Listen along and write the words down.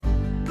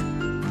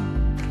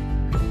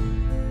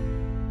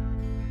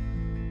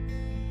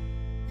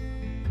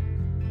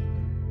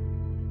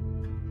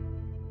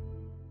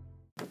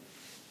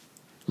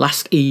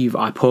Last eve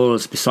I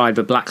paused beside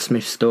the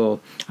blacksmith's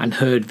door and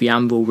heard the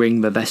anvil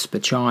ring the vesper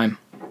chime.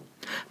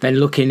 Then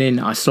looking in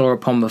I saw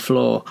upon the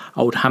floor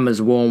old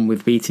hammers worn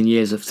with beaten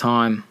years of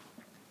time.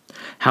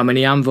 How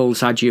many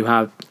anvils had you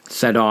had,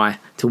 said I,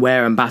 to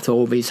wear and batter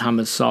all these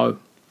hammers so?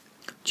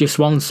 Just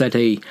one, said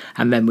he,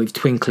 and then with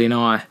twinkling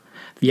eye,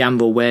 the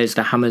anvil wears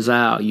the hammers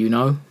out, you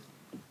know.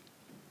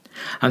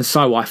 And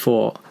so I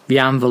thought, the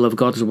anvil of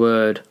God's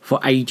word, for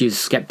ages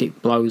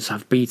sceptic blows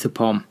have beat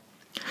upon.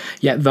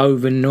 Yet though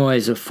the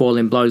noise of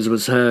falling blows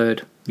was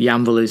heard, the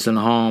anvil is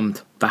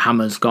unharmed, the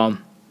hammer's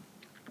gone.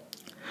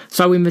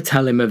 So in the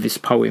telling of this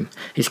poem,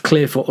 it's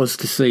clear for us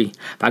to see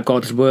that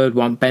God's word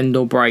won't bend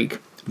or break,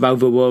 though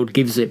the world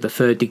gives it the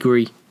third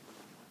degree.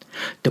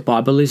 The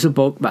Bible is a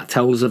book that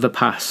tells of the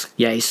past,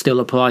 yet it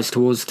still applies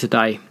to us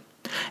today.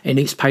 In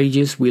its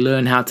pages we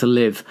learn how to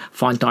live,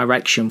 find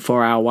direction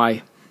for our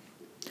way.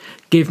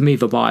 Give me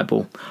the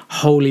Bible,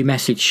 holy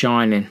message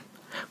shining.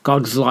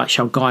 God's light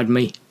shall guide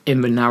me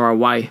in the narrow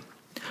way.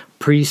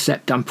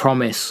 Precept and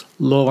promise,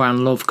 law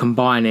and love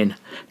combining,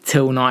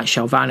 till night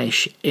shall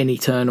vanish in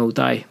eternal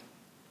day.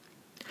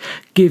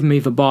 Give me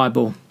the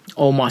Bible,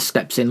 all my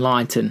steps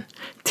enlighten.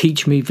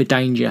 Teach me the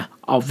danger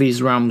of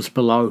these realms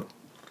below.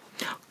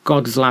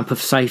 God's lamp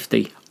of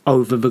safety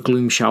over the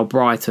gloom shall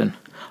brighten.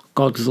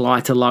 God's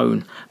light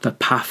alone the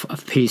path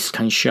of peace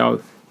can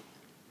show.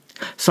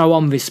 So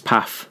on this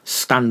path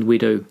stand we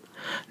do,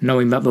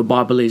 knowing that the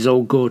Bible is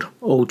all good,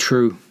 all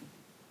true.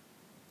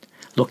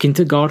 Looking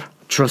to God,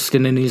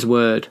 trusting in his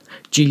word,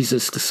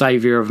 Jesus the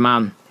Saviour of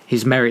man,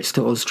 his merits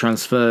to us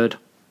transferred.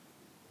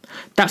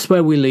 That's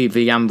where we leave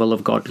the anvil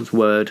of God's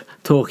word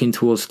talking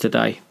to us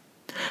today,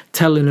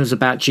 telling us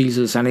about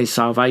Jesus and his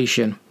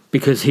salvation,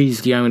 because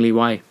he's the only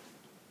way.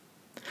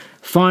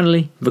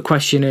 Finally, the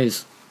question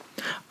is,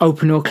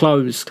 open or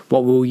closed,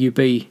 what will you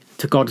be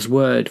to God's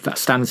word that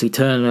stands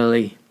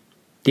eternally?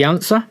 The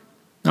answer?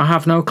 I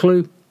have no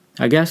clue.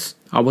 I guess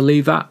I will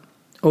leave that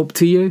up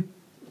to you.